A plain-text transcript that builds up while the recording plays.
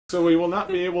So we will not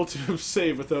be able to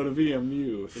save without a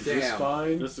VMU. Is this Damn.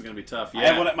 fine? This is gonna be tough. I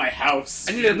have one at my house.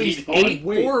 I need at least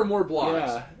 4 or more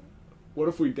blocks. Yeah. What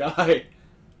if we die?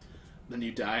 Then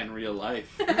you die in real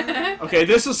life. Okay,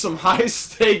 this is some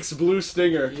high-stakes Blue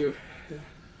Stinger.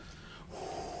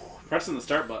 Pressing the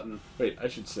start button. Wait, I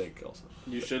should sync also.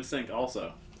 You should sync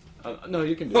also. No,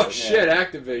 you can do Oh it. shit,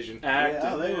 Activision.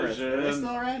 Yeah, they were Activision.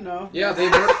 still around, no? Yeah, they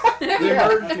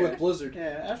merged with Blizzard.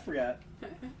 Yeah, I forgot.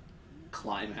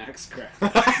 Climax crap.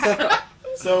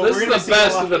 So This we're is gonna the see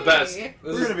best a lot, of the best.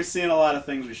 We're gonna be seeing a lot of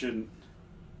things we shouldn't.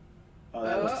 Oh,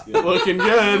 that looks good. Looking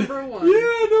good. Number 1.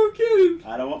 Yeah, no kidding.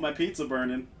 I don't want my pizza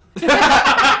burning. Previously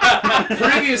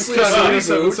on the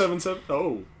reboot. 777.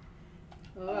 Oh.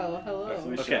 Oh, hello. So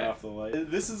we Okay. shut off the light.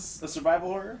 This is a survival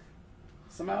horror?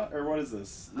 Somehow? Or what is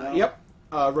this? No? Yep.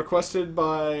 Requested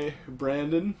by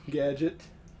Brandon Gadget.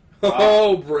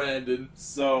 Oh, Brandon.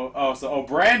 So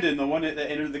Brandon, the one that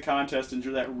entered the contest and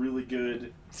drew that really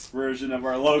good version of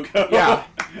our logo. Yeah.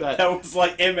 That was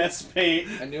like MS Paint.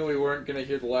 I knew we weren't going to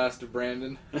hear the last of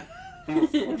Brandon.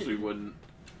 Of course we wouldn't.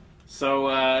 So,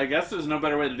 I guess there's no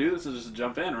better way to do this than just to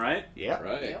jump in, right? Yeah.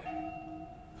 Right. Yep.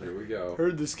 Here we go.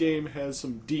 Heard this game has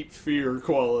some deep fear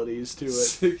qualities to it.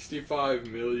 65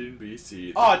 million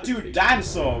BC. Oh, dude,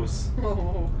 dinosaurs!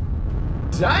 Oh.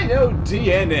 Dino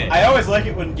DNA. I always like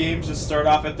it when games just start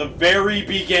off at the very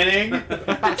beginning.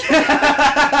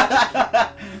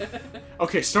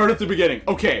 Okay, start at the beginning.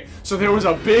 Okay, so there was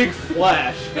a big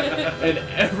flash, and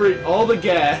all the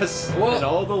gas and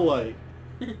all the light.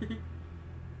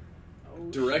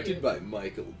 Directed by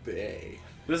Michael Bay.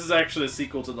 This is actually a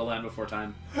sequel to The Land Before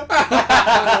Time.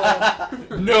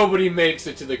 Nobody makes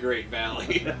it to the Great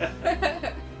Valley.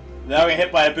 Now we get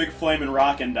hit by a big flaming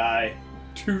rock and die.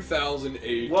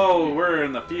 2008. Whoa, we're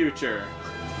in the future.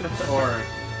 Or...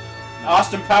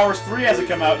 Austin Powers 3 hasn't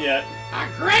come out yet. A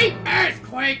great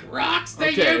earthquake rocks the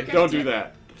Okay, don't do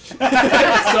that.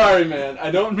 Sorry, man.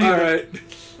 I don't mean Alright.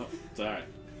 Oh, it's alright.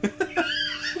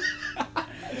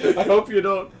 I hope you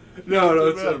don't. No,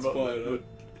 feel bad that's about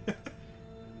fine.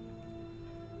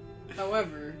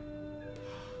 However,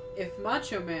 if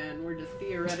Macho Man were to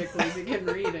theoretically begin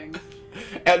reading...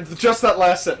 And just that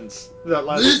last sentence.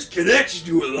 This connection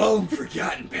to a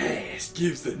long-forgotten past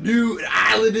gives the new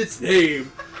island its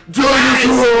name.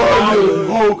 Dinosaur Island,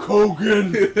 Hulk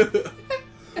Hogan.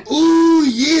 Ooh,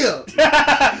 yeah!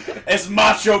 It's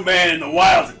Macho Man in the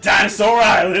wilds of Dinosaur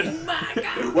Island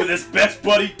with his best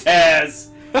buddy Taz.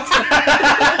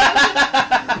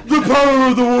 The power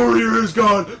of the warrior is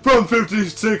gone from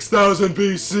 56,000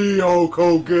 BC, Hulk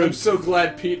Hogan. I'm so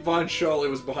glad Pete Von Sholly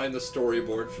was behind the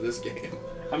storyboard for this game.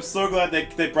 I'm so glad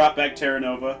they brought back Terra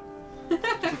Nova.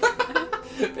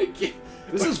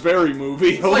 This is very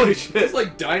movie. Holy shit. It's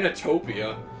like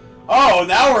Dinotopia. Oh,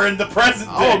 now we're in the present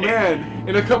day. Oh man,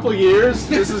 in a couple of years,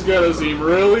 this is gonna seem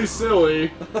really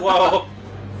silly. Well,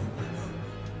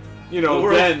 You know, The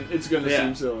world- then it's gonna yeah.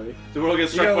 seem silly. the world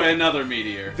gets struck by another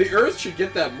meteor. The Earth should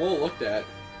get that mole looked at.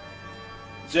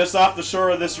 Just off the shore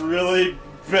of this really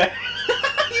bad...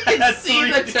 You can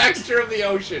see the texture of the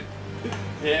ocean.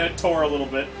 Yeah, it tore a little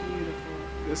bit.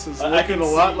 This is I looking can a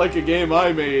lot see- like a game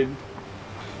I made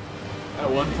at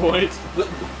one point.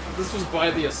 This was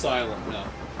by the Asylum now.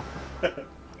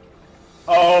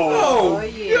 Oh. Oh,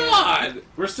 yeah. God!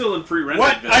 We're still in pre-rendered.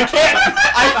 What? video. I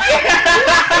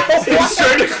can't! He's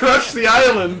trying to crush the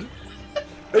island.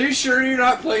 Are you sure you're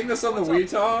not playing this on the Wii,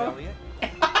 Taha?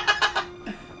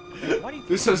 Why do you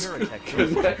This think is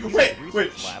Neuratech Wait,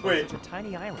 research lab on wait. such a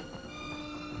tiny island?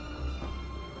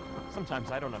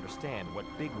 Sometimes I don't understand what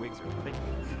big wigs are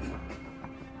thinking.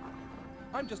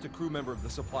 I'm just a crew member of the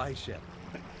supply ship.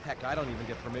 Heck, I don't even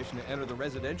get permission to enter the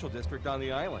residential district on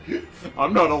the island.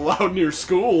 I'm not allowed near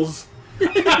schools.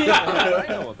 I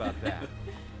know about that.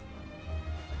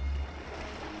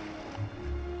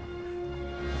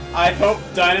 I hope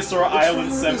Dinosaur Island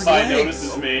wrong with his Senpai legs?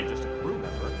 notices me. Just a crew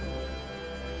member.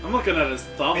 I'm looking at his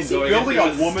thumb Is he going building into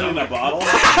a his woman in a stomach. bottle?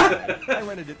 I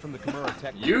rented it from the Kimura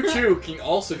Tech. You too can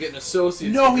also get an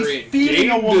associate's No, degree he's in feeding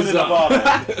game a woman in a design. bottle.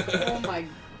 Oh my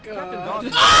Captain god.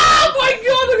 Dawson. Oh my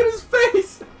god, look at his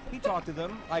face! He talked to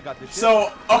them. I got the ship.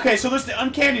 So, okay, so there's the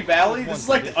Uncanny Valley. This is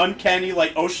like the Uncanny,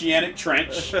 like, Oceanic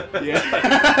Trench. Yeah.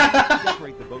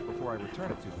 decorate the boat before I return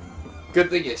it to them. Good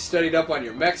thing you studied up on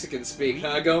your Mexican speak,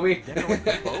 huh, Gomi? Decorate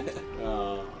the boat?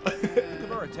 The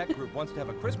Kimura Tech group wants to have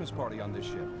a Christmas party on this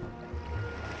ship.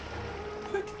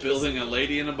 Building a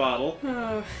lady in a bottle.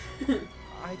 I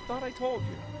thought I told you.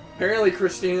 Apparently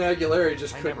Christina Aguilera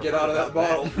just couldn't get out of that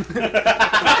bottle.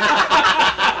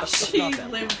 She Not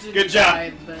that lived and Good job.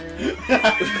 died there. You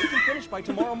can finish by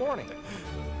tomorrow morning.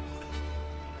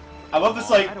 I love this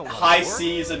like I don't want high to work.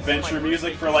 seas adventure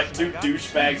music for like two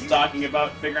douchebags talking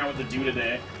about figuring out what to do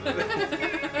today.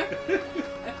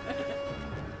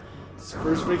 It's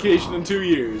first vacation in 2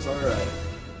 years. All right.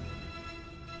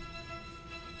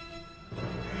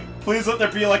 Please let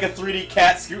there be like a 3D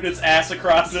cat scooting its ass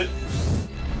across it.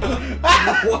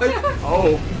 What?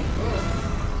 Oh.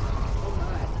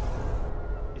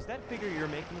 Is that figure you're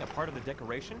making a part of the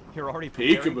decoration? You're already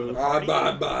preparing for the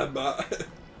Peekaboo. party?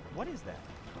 What is that?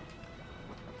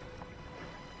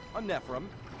 A Nephrim.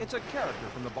 It's a character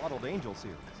from the Bottled Angel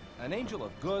series. An angel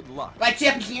of good luck. Like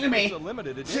Japanese It's anime. a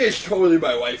limited edition. She's totally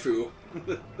my waifu.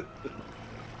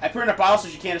 I put her in a bottle so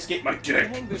she can't escape my You dick.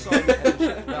 hang this on the end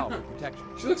ship's valve for protection.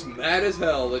 She looks mad as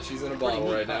hell that she's in a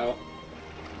bottle right now.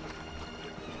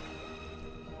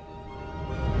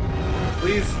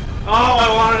 Please. Oh, I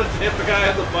wanted to hit the guy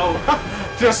at the boat.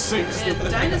 Just sinks.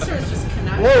 Man, dinosaurs just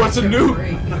cannot. Whoa, it's a catch nuke.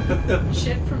 break.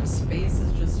 Shit from space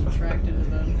is just attracted to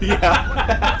them.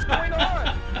 Yeah. What's going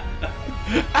on?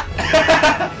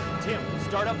 Tim,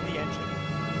 start up the engine.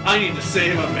 I need to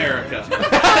save America.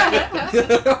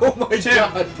 Oh my Tim,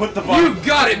 god. put the You button.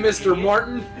 got it, Mr.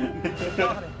 Martin.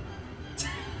 Got it.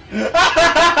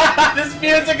 This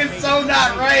music is so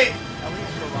not right.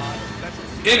 Elliot's garage. That's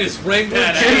In his Wrangler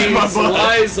That is jeans my butt.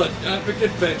 lies an epic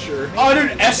adventure. Oh,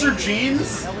 dude, Esser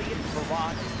jeans?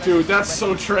 Dude, that's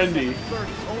so trendy.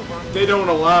 They don't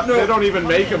allow. No. They don't even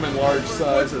make them in large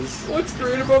sizes. What's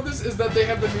great about this is that they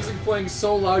have the music playing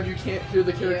so loud you can't hear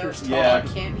the characters talk. Yeah.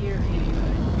 Can't hear anything.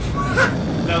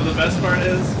 No, the best part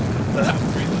is.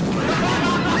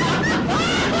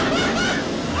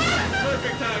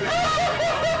 Perfect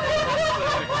timing.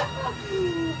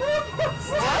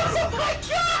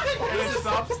 And it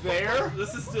stops there.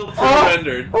 This is still Oh.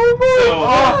 pre-rendered. Oh my So,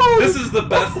 God. this is the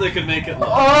best they could make it look.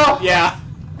 Oh. Yeah.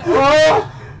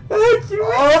 Oh.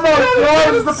 Oh my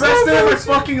god, it's the best day of my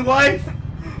fucking life!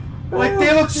 Like,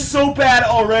 they look so bad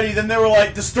already, then they were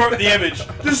like, distort the image.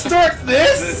 Distort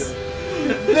this?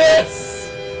 This?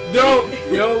 No,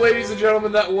 ladies and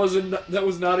gentlemen, that was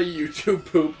not a YouTube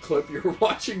poop clip you're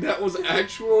watching. That was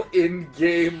actual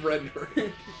in-game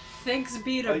rendering. Thanks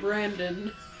be to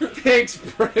Brandon. Thanks,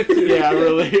 Brandon. Yeah,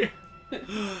 really.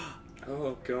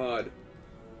 Oh god.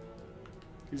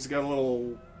 He's got a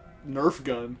little Nerf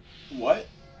gun. What?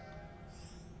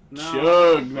 No.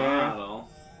 Chug, man. Model.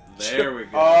 There we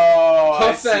go. Oh, I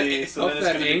Huff that- see. So huff then it's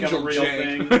that gonna become a angel real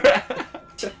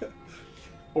jank. thing.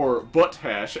 Or butt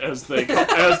hash, as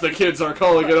the kids are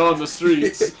calling it on the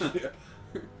streets. Oh,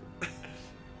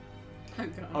 God.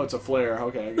 Oh, it's a flare.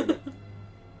 Okay, I get it.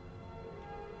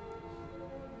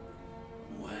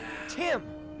 Tim!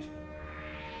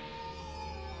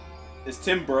 Is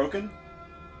Tim broken?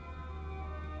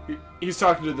 He's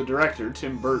talking to the director,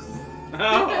 Tim Burton.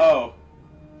 Oh.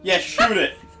 Yeah, shoot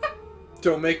it.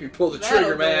 Don't make me pull the That'll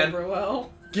trigger, go man. over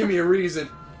well. Give me a reason.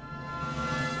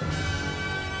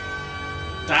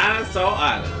 Dinosaur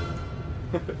Island.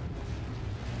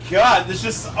 God, this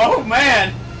just. Oh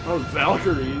man. Oh,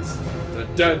 Valkyries.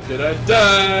 Dun, dun, dun, dun,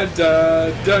 dun,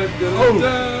 dun, dun, Oh,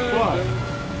 dun, fuck. dun.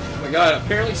 Oh my god,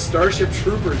 apparently Starship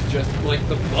Troopers just, like,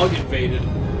 the bug invaded.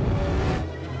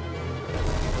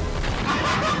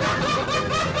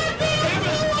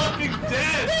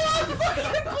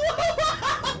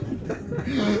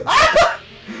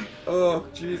 Oh,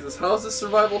 Jesus. How's this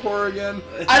survival horror again?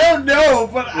 I don't know,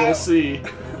 but We'll see.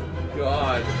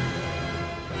 God.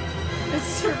 It's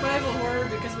survival horror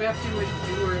because we have to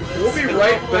endure this. We'll be for the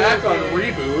right whole back on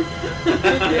game. Reboot.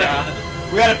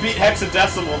 Yeah. we gotta beat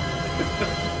hexadecimal.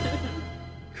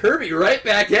 Kirby, right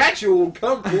back at you.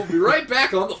 We'll be right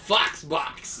back on the Fox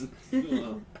Box.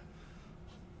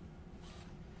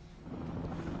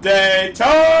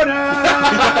 Daytona!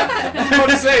 I was about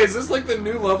to say, is this like the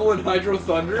new level in Hydro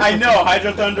Thunder? I know,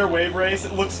 Hydro Thunder Wave Race,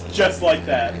 it looks just like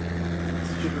that.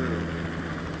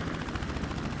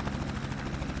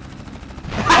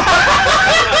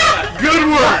 Good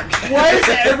work! Why is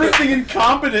everything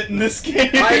incompetent in this game?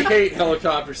 I hate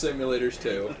helicopter simulators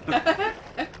too.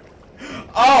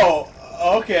 Oh,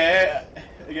 okay.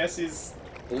 I guess he's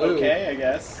Blue. okay, I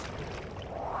guess.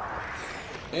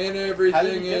 And How did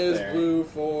everything he get is there? blue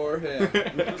for him.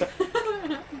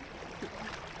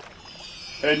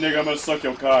 Hey nigga, I'm gonna suck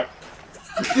your cock.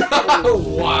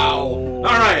 Wow.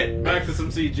 Alright, back to some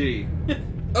CG.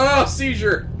 Oh,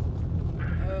 seizure.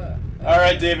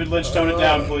 Alright, David Lynch, tone it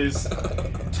down, please. What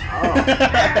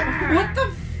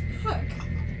the fuck?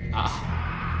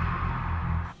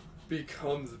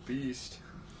 Become the beast.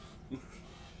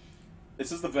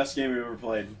 This is the best game we've ever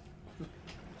played.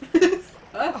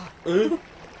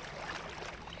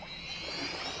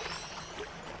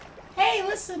 Hey,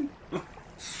 listen.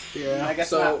 Yeah. I guess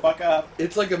So- not. Fuck up.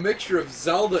 It's like a mixture of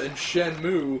Zelda and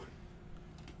Shenmue.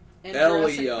 And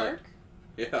Elliot. Jurassic Park?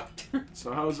 Yeah.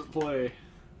 So how does it play?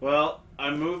 Well,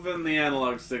 I'm moving the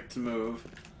analog stick to move.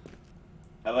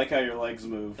 I like how your legs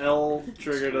move. L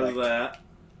trigger does Correct.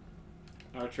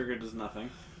 that. R trigger does nothing.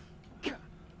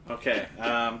 Okay,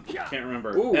 can't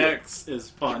remember. Ooh. X is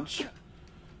punch.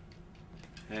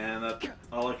 And that's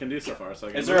all I can do so far. So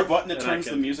I can Is there a move, button that and I turns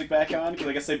the can- music back on? Because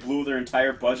I guess they blew their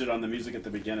entire budget on the music at the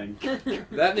beginning.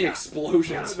 That and the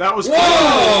explosions. That was Whoa!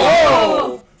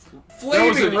 Whoa! That was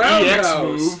Flaming an EX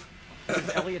roundhouse. move. This is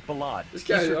Elliot Ballad. This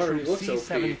guy Research already room looks OP.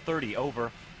 C730,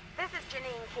 over. This is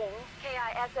Janine King,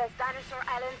 KISS Dinosaur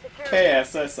Island Security.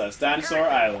 KSSS, Dinosaur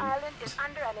Currently, Island. The island is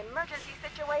under an emergency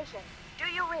situation. Do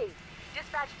you read?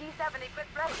 Dispatch D7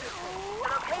 equipped rescue. The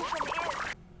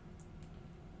location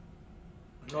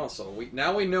is... Also,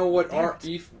 now we know what Damn our it.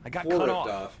 E4 I got ripped cut off.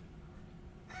 off.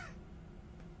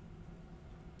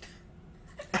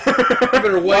 I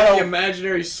better wipe Well, the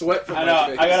imaginary sweat from I my know.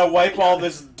 face. I gotta wipe all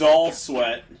this dull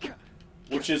sweat,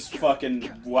 which is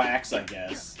fucking wax, I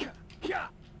guess.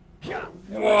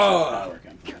 Whoa.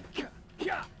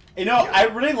 You know, I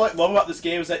really love about this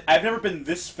game is that I've never been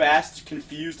this fast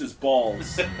confused as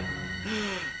balls.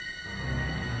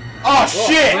 Oh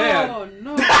shit! man. Oh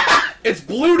no! It's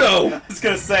Bluto! I was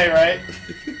gonna say, right?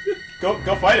 Go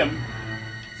fight him.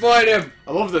 Fight him!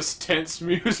 I love this tense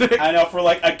music. I know, for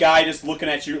like a guy just looking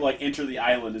at you like enter the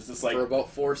island, it's just like, For about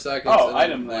 4 seconds. oh, and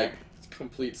item then, there. like,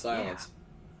 complete silence.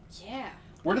 Yeah.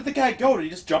 Where did the guy go? Did he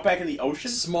just jump back in the ocean?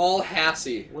 Small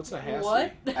Hassie. What's a hassy?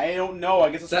 What? I don't know. I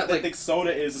guess that's Is that, what they like, think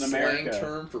soda is in Slang America.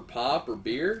 term for pop or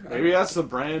beer? Maybe that's the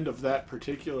brand of that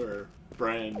particular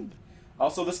brand.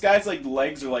 Also, this guy's like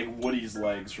legs are like Woody's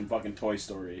legs from fucking Toy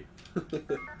Story.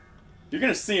 You're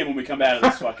gonna see him when we come out of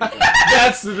this fucking thing.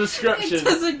 That's the It description.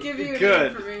 doesn't give you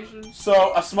Good. any information.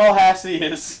 So, a small Hassie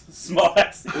is small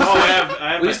Hassie. Oh, I have At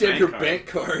my least you have your card. bank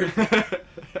card.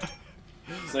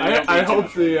 So you don't I need too hope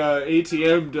much the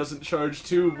ATM doesn't charge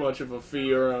too much of a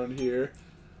fee around here.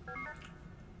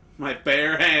 My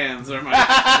bare hands are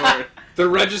my They're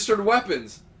registered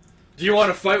weapons. Do you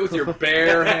want to fight with your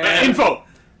bare hand? Info!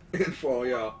 Info,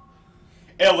 yeah.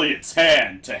 Elliot's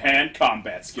hand-to-hand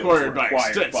combat skills Acquired were by acquired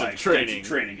extensive by extensive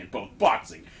training in both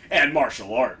boxing and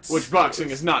martial arts. Which boxing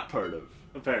is not part of.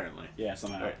 apparently. Yeah,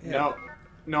 somehow. Alright, Yeah.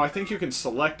 now I think you can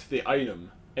select the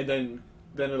item, and then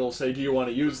it'll say, do you want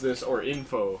to use this or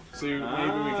info? So maybe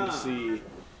we can see...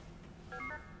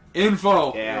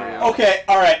 Info! Yeah. Okay,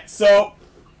 alright, so...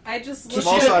 I just Small looked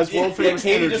Small at size, world famous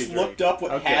Katie energy just drink. looked up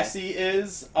what Okay. Hassie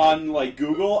is on, like,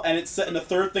 Google, and it's set, and the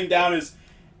third thing down is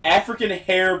African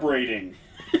hair braiding.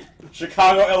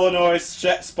 Chicago, Illinois,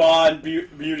 spa and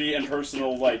beauty and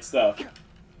personal, like, stuff.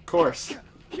 Of course.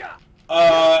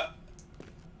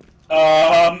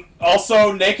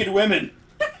 Also naked women.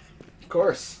 Of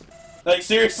course. Like,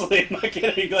 seriously, I'm not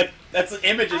kidding. Like, that's the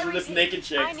images I of this repeat, naked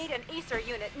chick. I need an Easter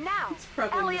unit now.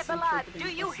 probably Elliot Ballad, misinterpreting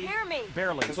do you pussy. hear me?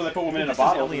 Barely. That's why they put women in a This is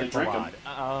bottle and Elliot they drink them.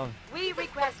 Ballad. We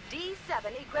request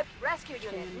D7 equipped rescue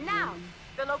unit now.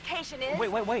 The location is...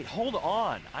 Wait, hold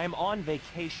on. I'm on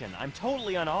vacation. I'm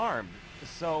totally unarmed.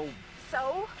 So,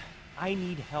 So? I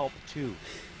need help too.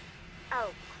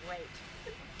 Oh, great.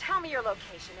 Tell me your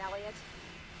location, Elliot.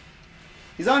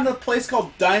 He's on a place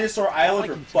called Dinosaur All Island, I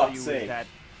for can tell you fuck's is sake. that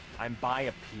I'm by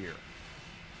a pier.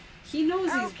 He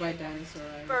knows he's Okay. by Dinosaur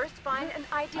Island. First, find an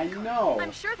ID I card. know.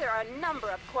 I'm sure there are a number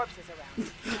of corpses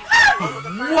around.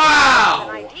 Wow!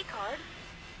 An ID card?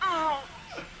 Oh,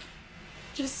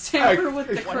 Just tamper with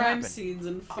the What crime happened? scenes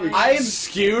and find... I am-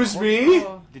 Excuse me?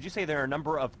 Oh. Did you say there are a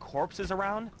number of corpses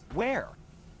around? Where?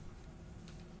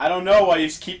 I don't know why you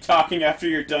just keep talking after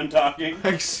you're done talking.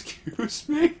 Excuse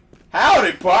me?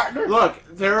 Howdy, partner! Look,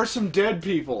 there are some dead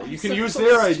people. You can use Supposed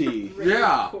their to ID. raid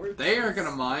Yeah, corpses. they aren't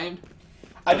gonna mind.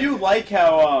 I do like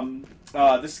how,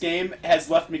 this game has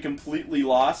left me completely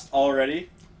lost already.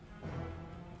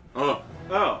 Oh.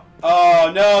 Oh,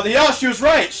 Oh, no, she was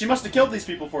right! She must have killed these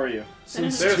people for you.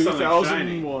 Since There's something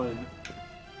 2001.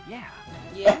 Yeah.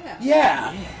 Yeah.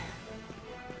 Yeah!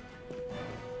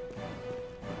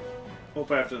 hope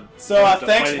I have to. So, have to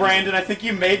thanks, fight Brandon. I think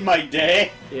you made my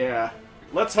day. Yeah.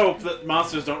 Let's hope that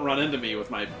monsters don't run into me with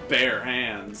my bare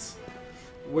hands.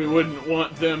 We wouldn't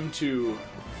want them to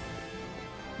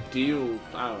deal...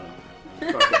 I don't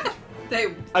know. Fuck it.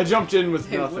 They, I jumped in with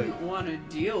they nothing. wouldn't want to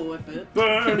deal with it.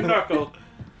 Burn knuckle.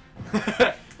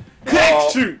 Oh,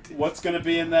 Shoot! what's gonna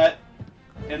be in that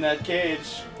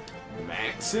cage?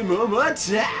 Maximum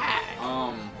attack!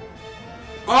 Oh,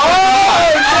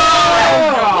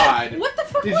 God! What the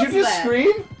fuck Did was you just that?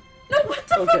 scream? No, what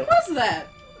the Okay. fuck was that?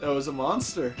 That was a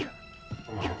monster.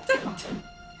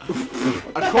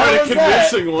 Quite a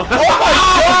convincing one. Oh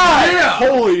my god! Yeah!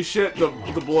 Holy shit, the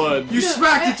blood. You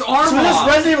smacked its arm So this off!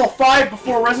 Resident Evil 5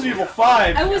 before Resident Evil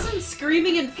 5. I wasn't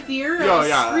screaming in fear. Yo, I was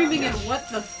yeah. screaming in what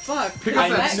the fuck. Pick up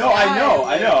that- No, I know.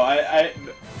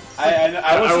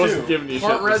 I wasn't too. giving you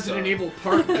Part shit. Resident Evil,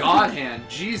 part God Hand.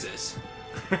 Jesus.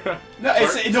 No,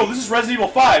 this is Resident Evil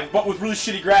 5, but with really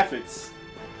shitty graphics.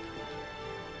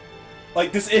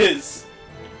 Like, this is.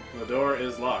 The door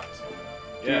is locked.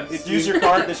 Yes. Use your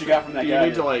card that you got from that You guy.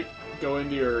 need to, like, go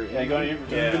into your go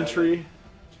into your inventory.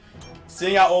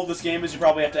 Seeing how old this game is, you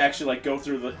probably have to actually, like, go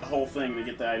through the whole thing to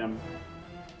get the item.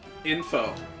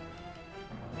 Info.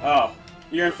 Oh.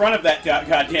 You're in front of that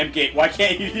goddamn gate. Why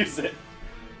can't you use it?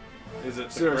 Is it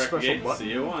Is the there a correct special gate? button?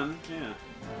 CU1. Yeah.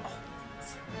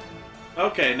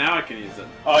 Okay, now I can use it.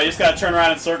 Oh, you just gotta turn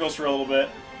around in circles for a little bit.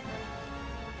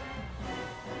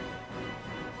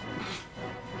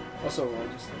 Also, I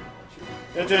just...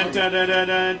 Dun dun dun dun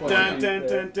dun dun dun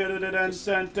dun dun dun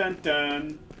dun dun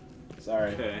dun.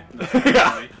 Sorry. Okay.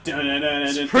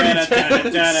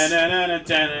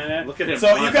 Look at him So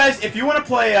run. you guys, if you want to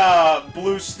play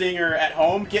Blue Stinger at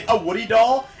home, get a Woody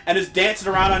doll and just dance it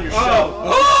around on your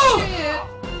shelf.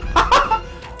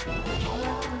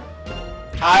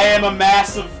 I am a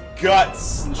mass of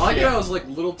guts. And I like shit. how I was like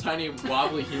little tiny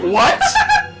wobbly heels. What?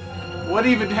 What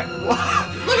even Look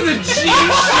at the jean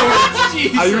shorts!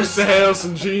 Jesus! I used to have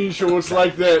some jean shorts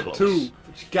like that too.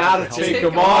 But you gotta take Take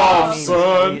them 'em off, off.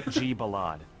 son. G.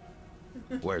 Ballad.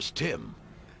 Where's Tim?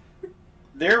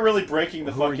 They're really breaking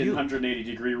the Who are fucking you?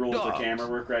 180-degree rule for Dogs. camera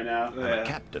work right now. I'm a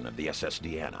captain of the SS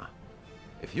Deanna.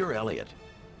 If you're Elliot,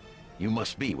 you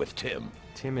must be with Tim.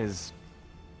 Tim is...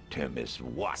 Tim is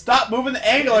what? Stop moving the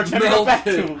angle or turn it go back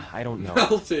to Melted. him. I don't know.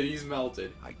 Melted, he's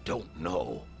melted. I don't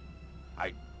know.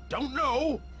 I don't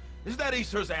know? Is that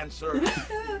Acer's answer?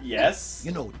 Yes.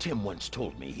 You know, Tim once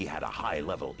told me he had a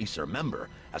high-level Acer member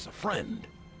as a friend.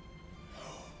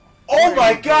 Oh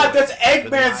my god, that's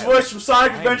Eggman's voice from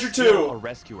Sonic I'm Adventure still a 2!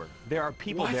 rescuer. There are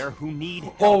people What? there who need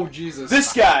help. Oh, Jesus.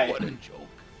 This guy! What a joke.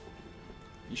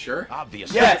 You sure?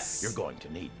 Obviously, Yes. you're going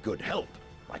to need good help,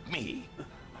 like me.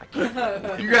 I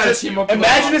can't. You gotta team up with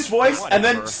Imagine a- his voice and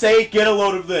then Whatever. say, get a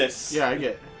load of this. Yeah, I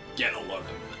get. Get a look at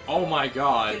it. Oh my I'm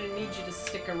god. gonna need you to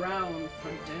stick around for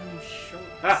them shorts.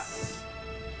 Ah.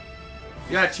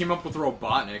 You gotta team up with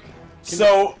Robotnik.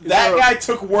 So, Is that there a- guy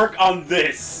took work on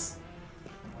this.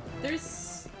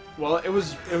 There's... Well, it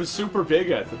was super big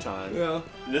at the time. Yeah.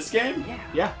 This game?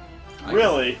 Yeah.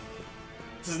 Really?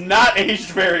 This is not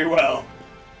aged very well.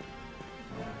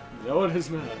 No, it is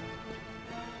not.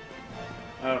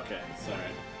 Okay, sorry.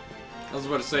 I was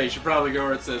about to say, you should probably go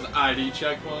where it says ID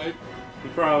checkpoint.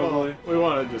 Probably. We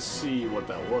wanted to see what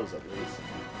that was at least.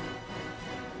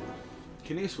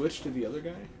 Can you switch to the other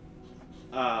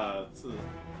guy? It's a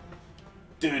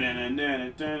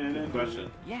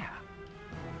question. Yeah.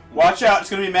 Watch out, it's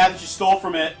gonna be mad that you stole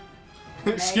from it.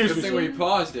 Excuse Good me. thing we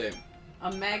paused it.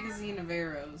 A magazine of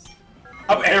arrows.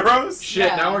 Of arrows? Shit,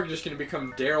 Yeah. now we're just gonna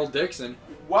become Daryl Dixon.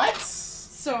 What?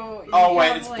 So, you Oh wait,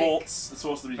 have, it's like... bolts. It's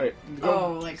supposed to be Wait,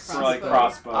 Oh, like for crossbow. like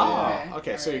crossbow. Oh, yeah.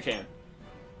 okay, so you can.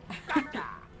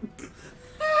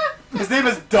 His name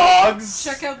is Dogs.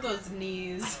 Check out those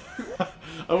knees.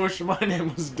 I wish my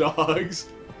name was Dogs.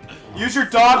 Use your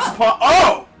dogs upon.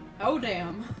 Oh! Oh,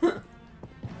 damn.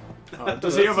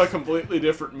 Does he have a completely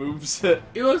different moveset?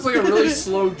 He looks like a really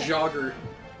slow jogger.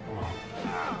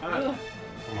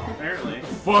 Apparently.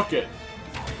 Fuck it.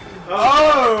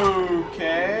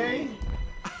 Okay.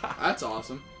 That's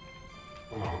awesome.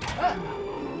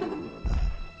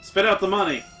 Spit out the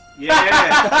money.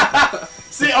 Yeah.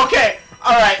 See, okay,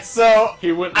 alright, so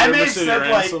He went I River may have City said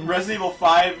like Ransom. Resident Evil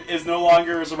 5 is no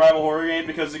longer a survival horror game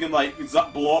because you can like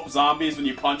blow up zombies when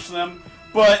you punch them,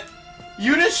 but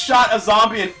you just shot a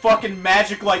zombie and fucking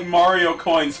magic like Mario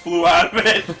coins flew out of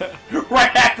it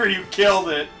right after you killed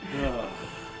it.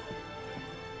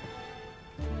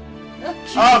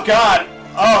 Oh god.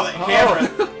 Oh, the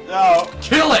camera. Oh.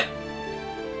 Kill it!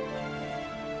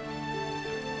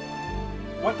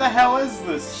 What the hell is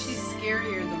this? She's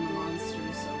scarier than the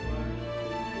monsters so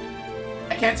far.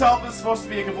 I can't tell if it's supposed to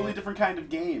be a completely different kind of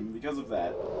game because of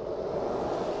that.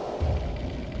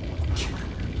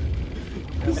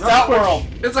 It's Outworld.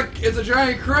 It's a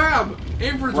giant crab!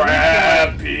 Aim for the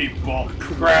Crab people.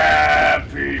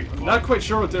 Crab people. Not quite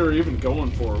sure what they were even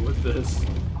going for with this.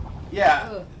 Yeah.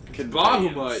 Ugh.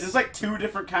 Bahumut. There's like two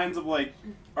different kinds of like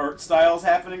art styles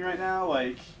happening right now,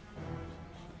 like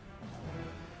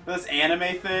this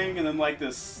anime thing, and then like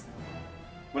this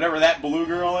whatever that blue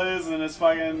girl is, and then this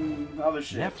fucking other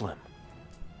shit. Nephilim.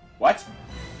 What?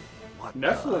 What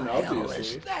Nephilim, the hell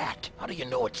obviously. is that? How do you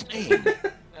know its name?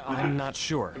 I'm not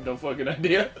sure. No fucking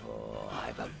idea. Oh, I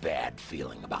have a bad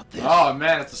feeling about this. Oh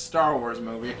man, it's a Star Wars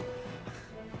movie.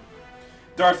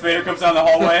 Darth Vader comes down the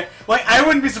hallway. Like, I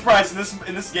wouldn't be surprised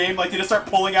in this game. Like, they just start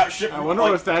pulling out shit. I From, wonder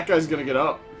like, if that guy's gonna get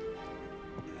up.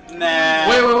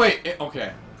 Nah. Wait.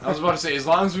 Okay. I was about to say, as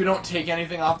long as we don't take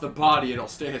anything off the body, it'll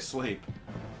stay asleep.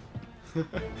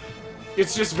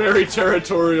 It's just very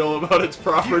territorial about its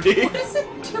property. What is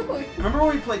it doing? Remember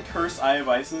when we played Curse Eye of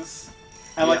Isis?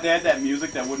 And like they had that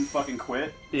music that wouldn't fucking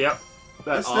quit? Yep.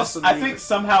 That awesome I music. think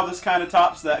somehow this kind of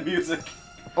tops that music.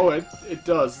 Oh, it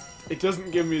does. It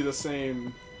doesn't give me the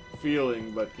same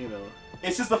feeling, but you know.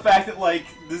 It's just the fact that like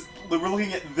we're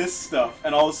looking at this stuff,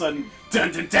 and all of a sudden,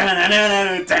 dun dun dun dun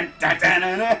dun dun dun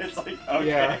dun dun. It's like, okay,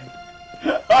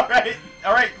 Yeah.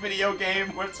 all right, video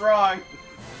game, what's wrong?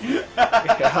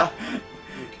 Yeah.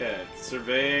 Okay,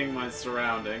 surveying my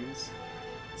surroundings.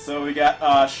 So we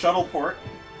got shuttle port.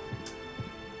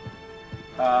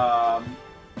 Oh!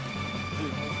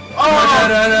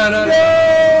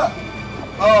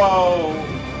 No.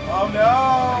 Oh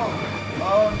no!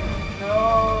 Oh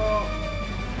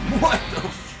no! What the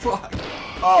fuck?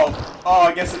 Oh,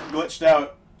 I guess it glitched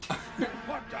out.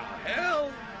 What the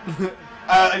hell?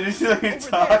 Did you see that you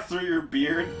talk through your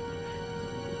beard?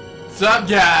 What's up,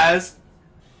 guys?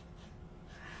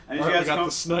 I need Alright, you we guys got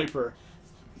the sniper.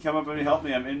 come up and help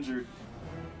me. I'm injured.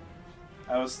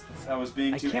 I was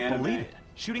being I too can't anime. believe it.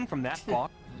 Shooting from that far?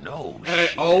 No And I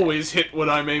shit. always hit what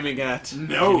I'm aiming at.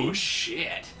 No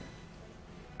shit.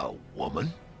 A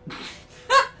woman?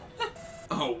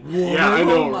 Oh, Yeah, I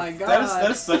know. Oh my god.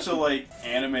 That is such a like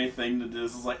anime thing to do.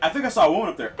 It's like I think I saw a woman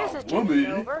up there. This A is Jimmy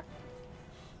woman. over.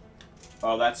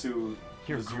 Oh, that's who.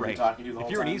 You're who's great. Talking to the If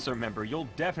whole you're an time. ESA member, you'll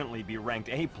definitely be ranked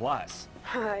A+. You're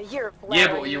Yeah,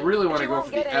 flattering but you me, really but wanna you go won't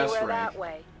for the get S anywhere rank. that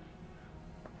way.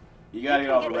 You gotta You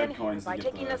get all can the get red in here coins by to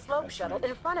get taking the the slope S shuttle rank.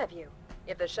 in front of you.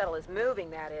 If the shuttle is moving,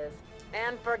 that is.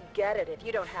 And forget it if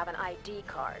you don't have an ID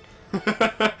card.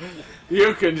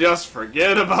 You can just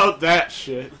forget about that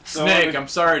shit. So Snake, I'm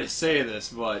sorry to say this,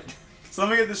 but So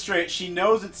let me get this straight. She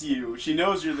knows it's you. She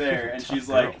knows you're there, and she's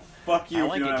girl. like, "Fuck you I if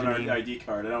like you don't it, have an Janine. ID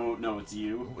card. I don't know it's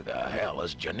you." Who the hell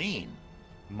is Janine?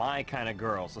 My kind of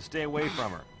girl, so stay away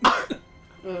from her.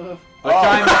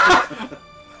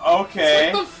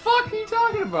 Okay. what the fuck are you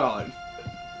talking about?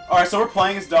 All right, so we're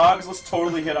playing as dogs. Let's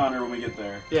totally hit on her when we get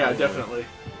there. Yeah, definitely.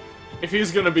 If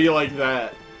he's gonna be like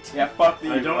that. Yeah, fuck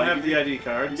the. I don't like, have the ID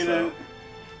card, You're gonna.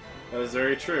 so that is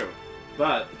very true.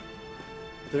 But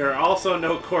there are also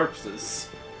no corpses.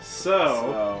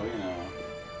 So you know.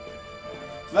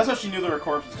 So that's how she knew there were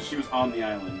corpses, because she was on the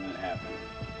island when it happened.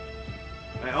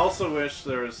 I also wish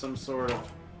there was some sort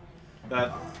of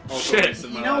that also Shit.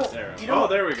 wasted my You know- last arrow. you know- Oh,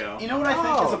 there we go. You know what I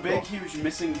think is a Oh, big, cool. huge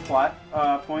missing plot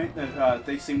point that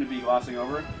they seem to be glossing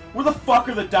over? Where the fuck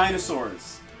are the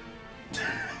dinosaurs?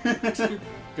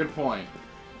 Good point.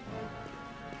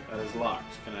 That is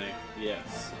locked. Can I?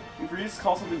 Yes. If you just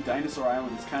call something Dinosaur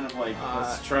Island, it's kind of like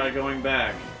Let's try going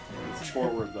back. it's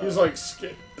forward though. He was like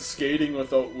skating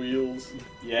without wheels.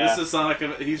 yeah, This is Sonic.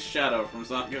 He's Shadow from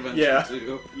Sonic Adventure Yeah.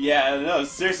 2. yeah. No,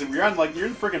 seriously, you're in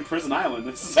freaking Prison Island.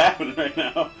 This is happening right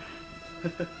now.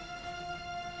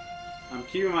 I'm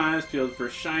keeping my eyes peeled for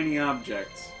shiny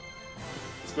objects.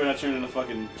 It's better not turn into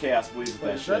fucking Chaos Bleeds with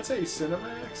Wait, that should that shit. say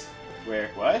Cinemax? Where?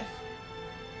 What?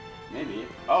 Maybe.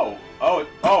 Oh.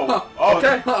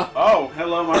 Okay. Oh.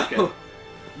 Hello, Market.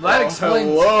 That explains.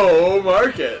 Hello,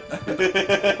 Market.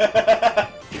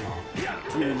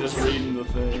 You're just reading the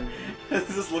thing.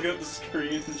 Just looking at the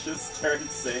screen and just started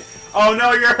saying, "Oh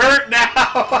no, you're hurt now."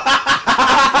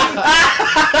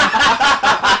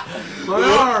 My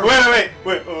arm.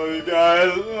 Wait. Oh, you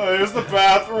guys, here's the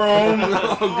bathroom.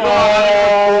 Oh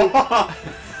god. Oh.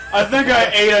 I think I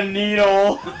ate a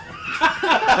needle.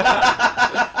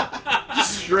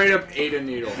 Straight up ate a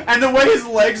needle. And the way his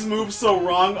legs move so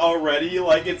wrong already,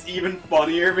 like, it's even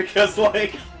funnier because,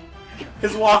 like,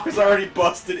 his walk was already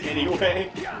busted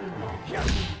anyway.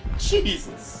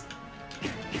 Jesus.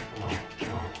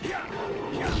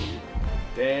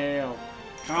 Damn.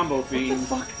 Combo Fiend is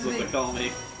fuck is what they it? call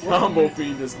me. Combo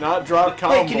Fiend does not drop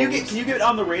combos. Hey, can you get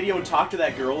on the radio and talk to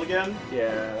that girl again?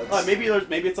 Yeah. That's... Maybe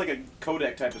it's like a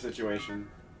codec type of situation.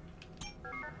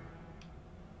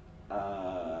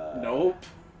 Nope.